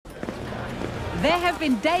There have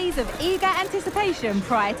been days of eager anticipation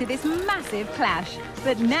prior to this massive clash,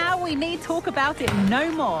 but now we need talk about it no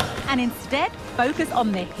more, and instead focus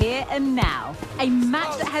on the here and now. A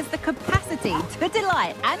match that has the capacity to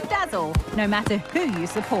delight and dazzle, no matter who you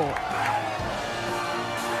support.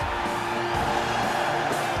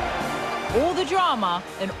 All the drama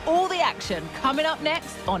and all the action coming up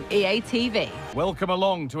next on EA TV. Welcome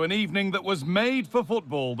along to an evening that was made for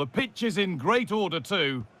football. The pitch is in great order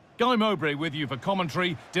too. Guy Mowbray with you for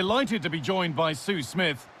commentary. Delighted to be joined by Sue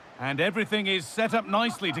Smith. And everything is set up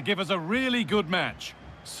nicely to give us a really good match.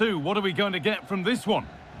 Sue, what are we going to get from this one?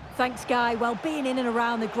 Thanks, Guy. Well, being in and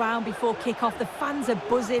around the ground before kick-off, the fans are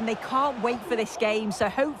buzzing. They can't wait for this game. So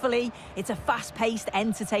hopefully it's a fast-paced,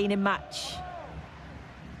 entertaining match.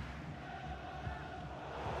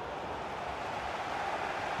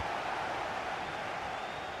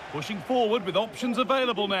 Pushing forward with options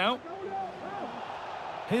available now.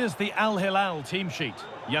 Here's the Al Hilal team sheet.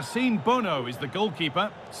 Yassine Bono is the goalkeeper.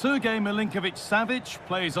 Sergej Milinkovic-Savic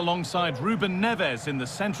plays alongside Ruben Neves in the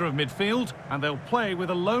centre of midfield, and they'll play with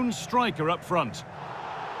a lone striker up front.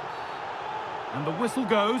 And the whistle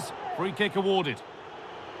goes, free kick awarded.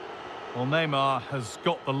 Well, Neymar has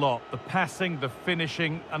got the lot. The passing, the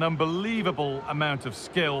finishing, an unbelievable amount of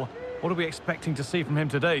skill. What are we expecting to see from him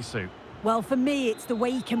today, Sue? Well, for me, it's the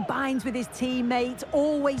way he combines with his teammates,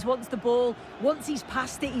 always wants the ball. Once he's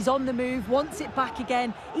passed it, he's on the move, wants it back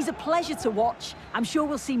again. He's a pleasure to watch. I'm sure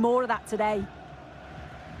we'll see more of that today.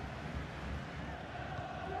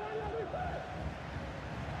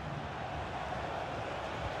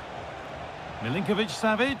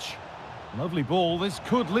 Milinkovic-Savic. Lovely ball. This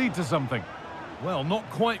could lead to something. Well, not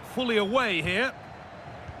quite fully away here.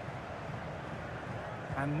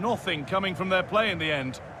 And nothing coming from their play in the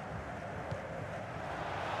end.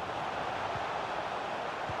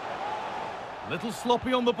 Little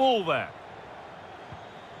sloppy on the ball there.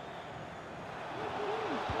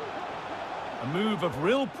 A move of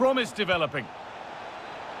real promise developing.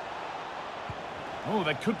 Oh,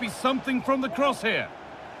 there could be something from the cross here.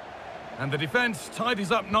 And the defence tidies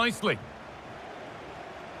up nicely.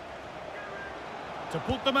 To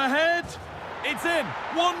put them ahead, it's in,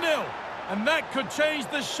 1-0. And that could change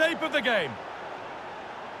the shape of the game.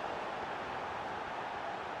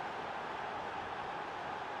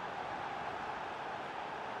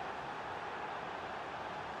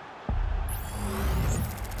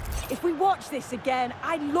 If we watch this again,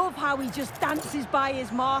 I love how he just dances by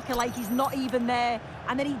his marker like he's not even there,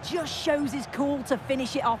 and then he just shows his cool to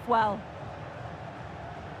finish it off well.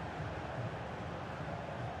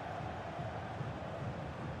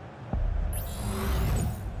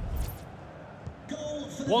 Goal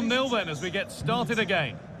for the 1-0 then as we get started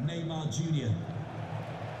again. Neymar Jr.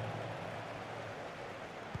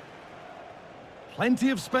 Plenty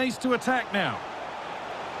of space to attack now.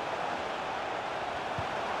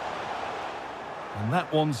 And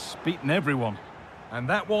that one's beaten everyone. And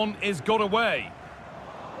that one is got away.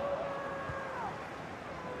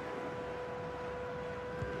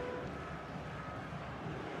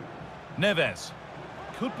 Neves.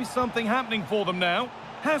 Could be something happening for them now.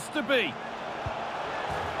 Has to be.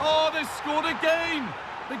 Oh, they scored again.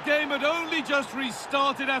 The game had only just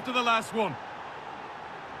restarted after the last one.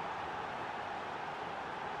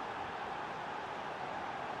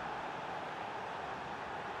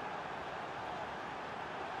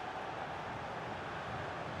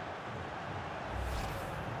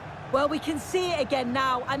 Well, we can see it again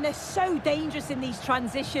now, and they're so dangerous in these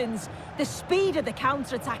transitions. The speed of the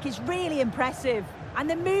counter-attack is really impressive, and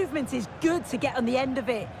the movement is good to get on the end of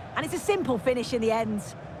it, and it's a simple finish in the end.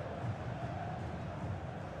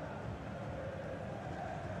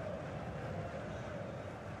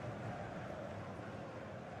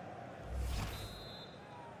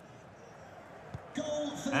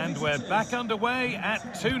 And we're back underway at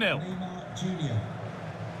 2-0. Neymar Jr.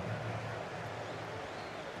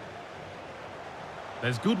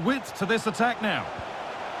 There's good width to this attack now.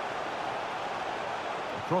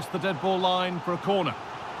 Across the dead ball line for a corner.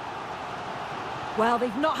 Well,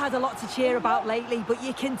 they've not had a lot to cheer about lately, but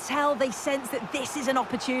you can tell they sense that this is an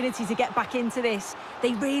opportunity to get back into this.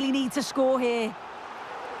 They really need to score here.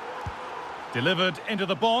 Delivered into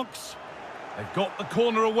the box. They've got the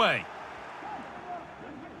corner away.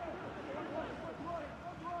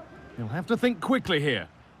 He'll have to think quickly here.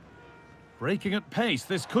 Breaking at pace,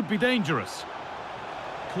 this could be dangerous.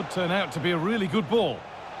 Could turn out to be a really good ball.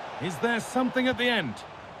 Is there something at the end?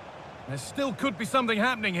 There still could be something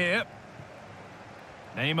happening here.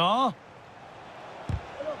 Neymar.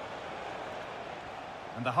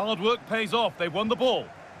 And the hard work pays off. They won the ball.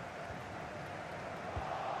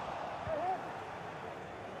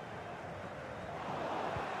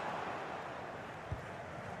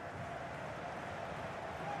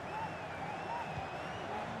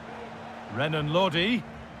 Renan Lodi.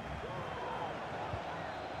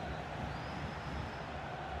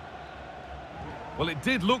 Well, it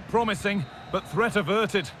did look promising, but threat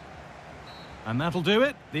averted. And that'll do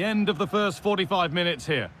it. The end of the first 45 minutes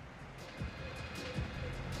here.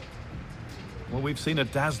 Well, we've seen a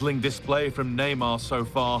dazzling display from Neymar so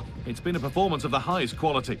far. It's been a performance of the highest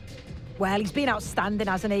quality. Well, he's been outstanding,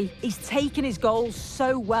 hasn't he? He's taken his goals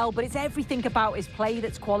so well, but it's everything about his play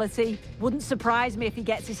that's quality. Wouldn't surprise me if he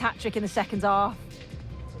gets his hat-trick in the second half.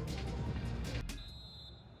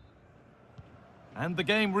 And the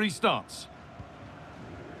game restarts.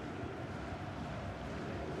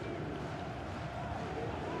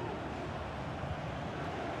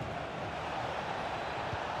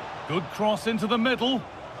 Good cross into the middle.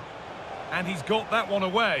 And he's got that one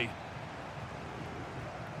away.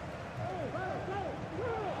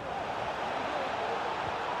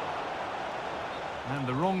 And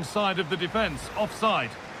the wrong side of the defence, offside.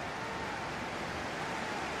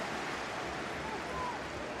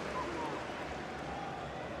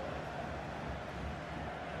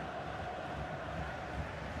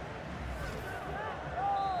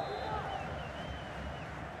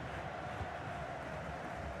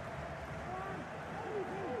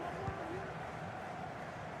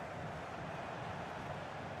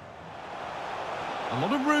 A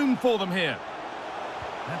lot of room for them here.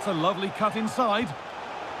 That's a lovely cut inside.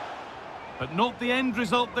 But not the end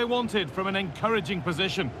result they wanted from an encouraging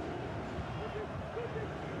position.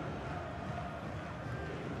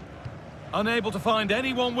 Unable to find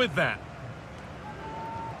anyone with that.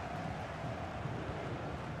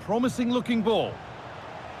 Promising looking ball.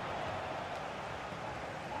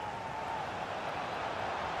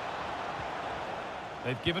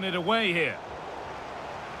 They've given it away here.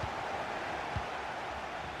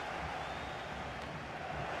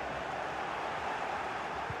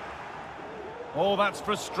 Oh, that's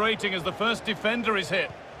frustrating as the first defender is hit.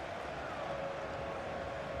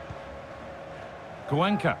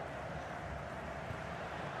 Cuenca.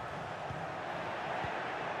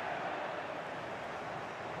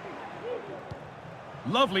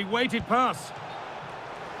 Lovely weighted pass.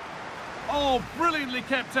 Oh, brilliantly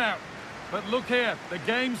kept out. But look here, the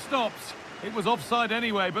game stops. It was offside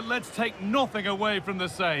anyway, but let's take nothing away from the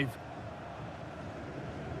save.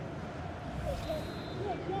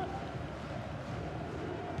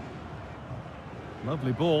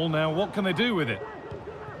 Lovely ball. Now, what can they do with it?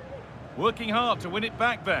 Working hard to win it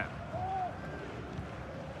back there.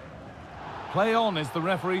 Play on is the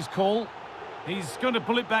referee's call. He's going to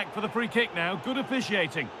pull it back for the free kick now. Good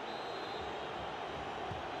officiating.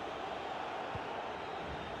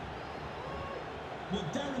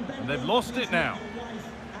 And they've lost it now.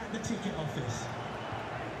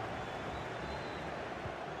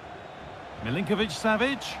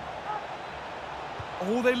 Milinkovic-Savic.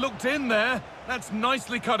 Oh, they looked in there. That's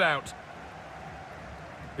nicely cut out.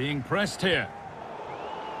 Being pressed here.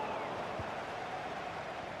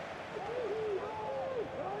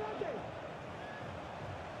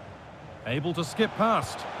 Able to skip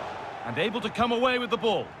past. And able to come away with the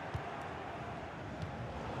ball.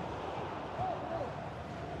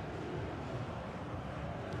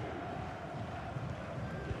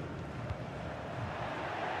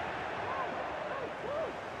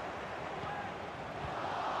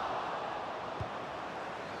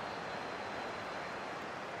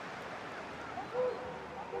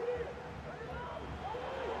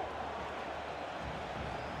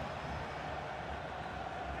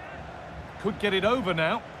 Could get it over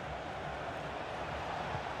now.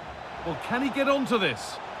 Well, can he get onto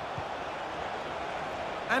this?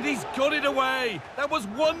 And he's got it away. That was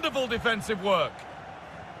wonderful defensive work.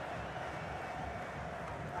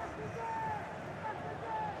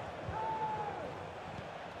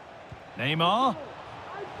 Neymar.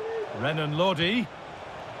 Renan Lodi.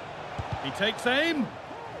 He takes aim.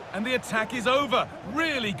 And the attack is over.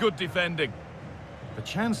 Really good defending. The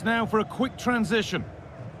chance now for a quick transition.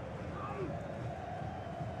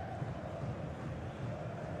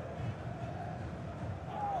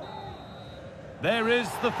 There is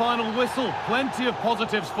the final whistle. Plenty of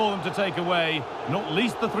positives for them to take away, not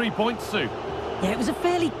least the 3 points, Sue. Yeah, it was a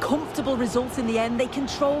fairly comfortable result in the end. They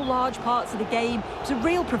control large parts of the game. It's a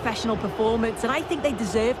real professional performance, and I think they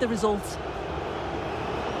deserve the results.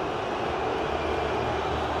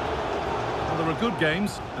 Well, there are good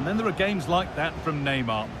games, and then there are games like that from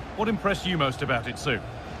Neymar. What impressed you most about it, Sue?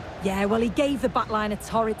 Yeah, well, he gave the backline a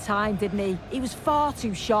torrid time, didn't he? He was far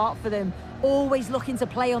too sharp for them. Always looking to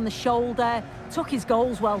play on the shoulder. Took his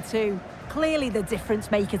goals well too. Clearly the difference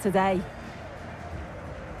maker today.